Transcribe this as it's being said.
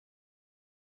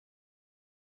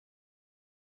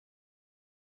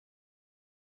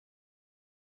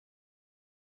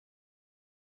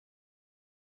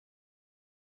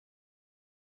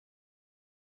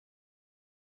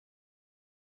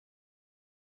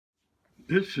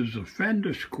This is a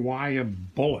Fender Squier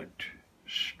Bullet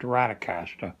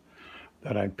Stratocaster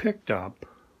that I picked up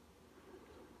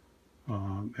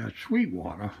at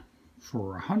Sweetwater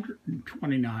for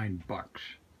 $129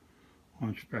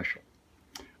 on special.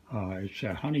 It's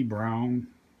a honey brown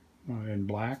and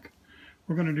black.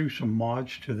 We're going to do some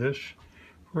mods to this.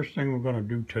 First thing we're going to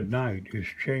do tonight is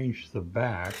change the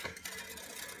back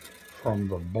from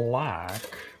the black,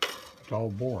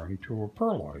 dull boring, to a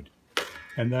pearloid.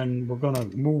 And then we're going to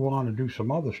move on and do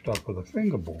some other stuff with a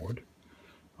fingerboard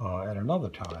at another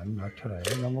time, not today.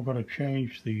 And then we're going to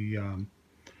change the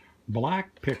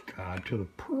black pickguard to the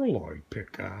pearloid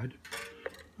pickguard.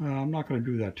 I'm not going to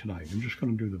do that tonight. I'm just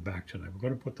going to do the back tonight. We're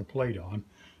going to put the plate on,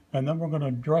 and then we're going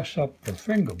to dress up the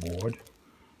fingerboard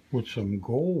with some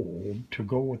gold to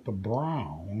go with the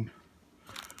brown.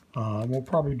 We'll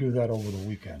probably do that over the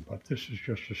weekend, but this is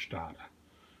just a starter.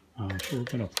 So we're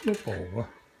going to flip over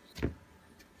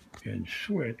and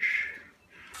switch.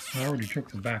 I already took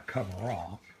the back cover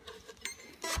off.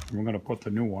 And we're going to put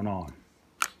the new one on.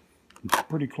 It's a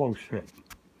pretty close fit.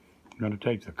 I'm going to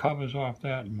take the covers off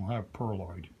that and we'll have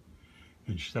pearloid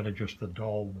instead of just the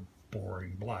dull,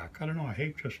 boring black. I don't know, I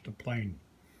hate just the plain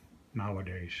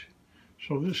nowadays.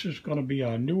 So this is going to be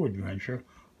our new adventure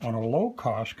on a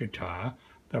low-cost guitar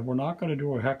that we're not going to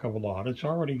do a heck of a lot. It's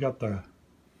already got the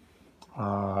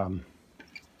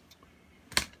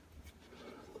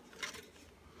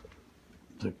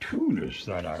tuners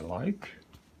that I like.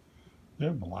 They're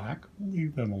black. We'll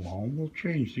leave them alone. We'll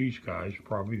change these guys,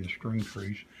 probably the string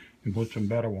trees, and put some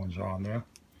better ones on there.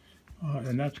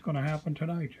 And that's going to happen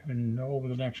tonight and over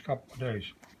the next couple of days.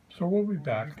 So we'll be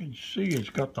back. You can see it's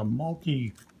got the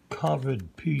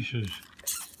multi-covered pieces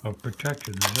of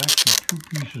protection. There's actually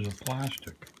two pieces of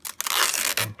plastic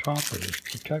on top of it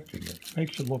protecting it.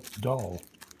 Makes it look dull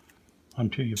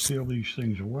until you peel these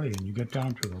things away and you get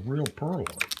down to the real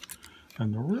pearloid.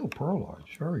 And the real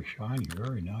pearloid's very shiny,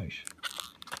 very nice.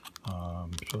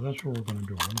 So that's what we're going to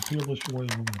do. We're going to peel this away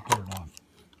and we're going to put it on.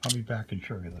 I'll be back and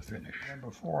show you the finish. And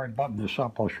before I button this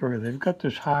up, I'll show you. They've got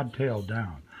this hardtail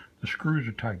down. The screws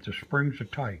are tight. The springs are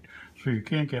tight. So you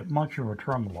can't get much of a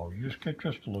tremolo. You just get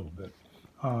just a little bit.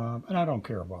 And I don't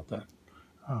care about that.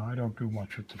 I don't do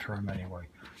much with the trim anyway.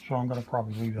 So I'm going to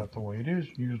probably leave that the way it is.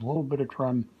 Use a little bit of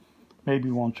trim maybe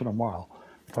once in a while.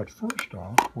 But first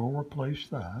off, we'll replace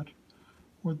that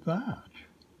with that.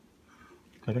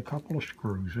 Get a couple of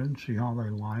screws in, see how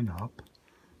they line up.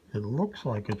 It looks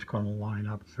like it's going to line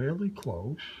up fairly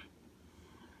close,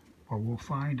 but we'll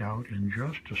find out in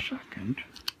just a second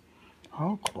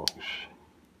how close.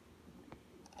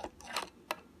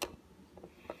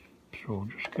 So we'll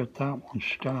just get that one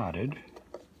started,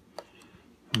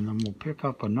 and then we'll pick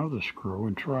up another screw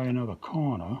and try another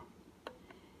corner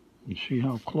and see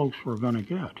how close we're going to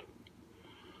get.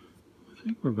 I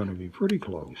think we're going to be pretty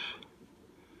close.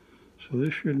 So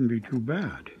this shouldn't be too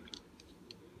bad.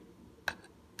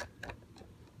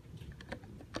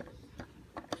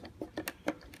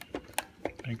 I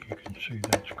think you can see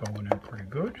that's going in pretty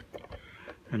good.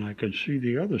 And I can see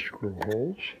the other screw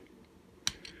holes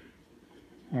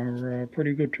are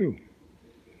pretty good too.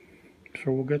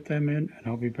 So we'll get them in and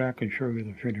I'll be back and show you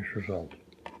the finished result.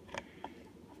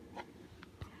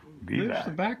 There's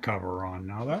the back cover on.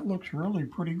 Now that looks really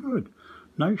pretty good.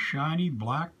 Nice shiny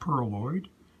black pearloid.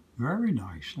 Very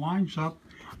nice. Lines up.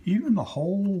 Even the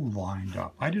hole lined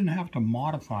up. I didn't have to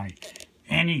modify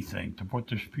anything to put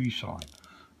this piece on.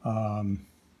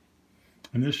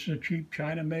 And this is a cheap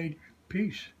China-made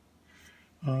piece.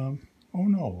 Oh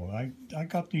no, I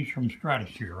got these from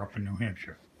Stratosphere up in New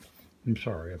Hampshire. I'm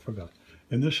sorry, I forgot.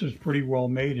 And this is pretty well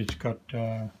made. It's got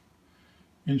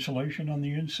insulation on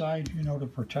the inside, you know, to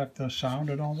protect the sound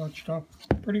and all that stuff.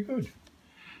 Pretty good.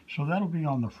 So that'll be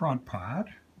on the front part.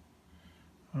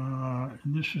 And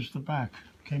this is the back.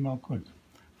 Came out good.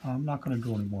 I'm not going to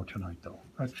do any more tonight, though.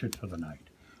 That's it for the night.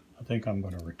 I think I'm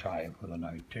going to retire for the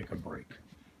night, take a break.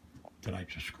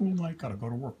 Tonight's a school night. Got to go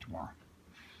to work tomorrow.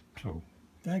 So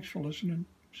thanks for listening.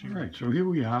 All right, so here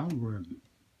we are. We're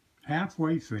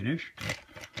halfway finished.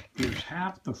 There's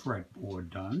half the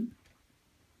fretboard done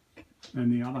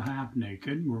and the other half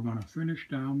naked. We're going to finish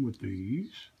down with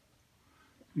these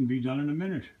and be done in a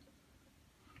minute.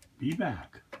 Be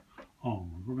back. Oh,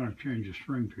 we're going to change the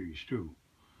string trees too.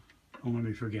 Don't let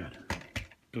me forget.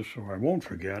 Just so I won't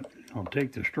forget, I'll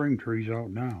take the string trees out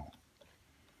now.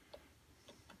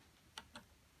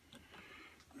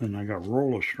 And I got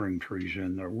roller string trees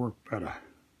in that work better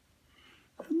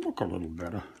and look a little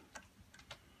better.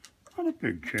 Not a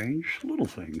big change, little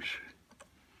things.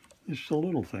 It's the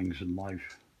little things in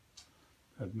life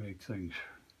that make things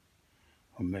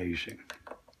amazing.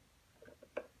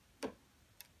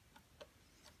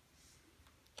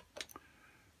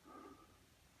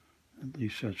 At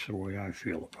least that's the way I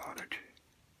feel about it.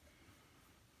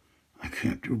 I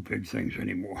can't do big things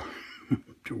anymore.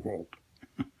 Too old.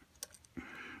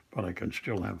 But I can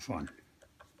still have fun.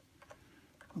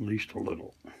 At least a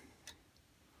little.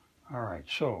 Alright,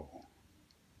 so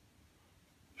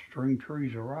string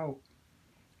trees are out.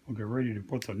 We'll get ready to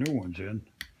put the new ones in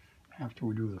after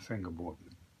we do the fingerboard.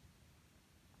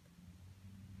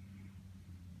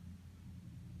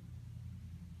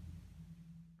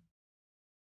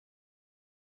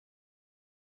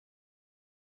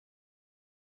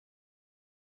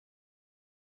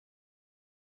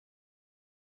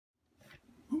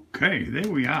 Okay,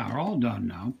 there we are, all done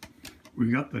now.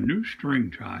 We got the new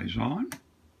string ties on.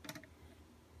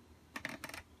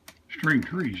 String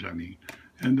trees, I mean.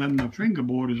 And then the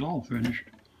fingerboard is all finished,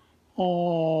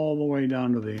 all the way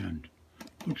down to the end.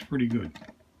 Looks pretty good.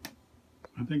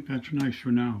 I think that's nice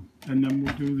for now. And then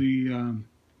we'll do the,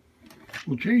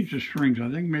 we'll change the strings. I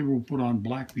think maybe we'll put on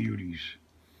Black Beauties.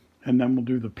 And then we'll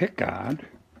do the pickguard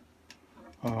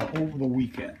over the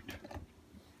weekend.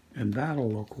 And that'll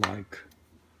look like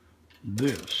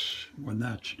this when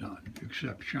that's done,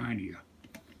 except shinier.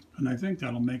 And I think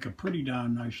that'll make a pretty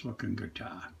darn nice looking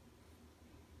guitar.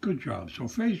 Good job. So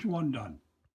phase 1 done.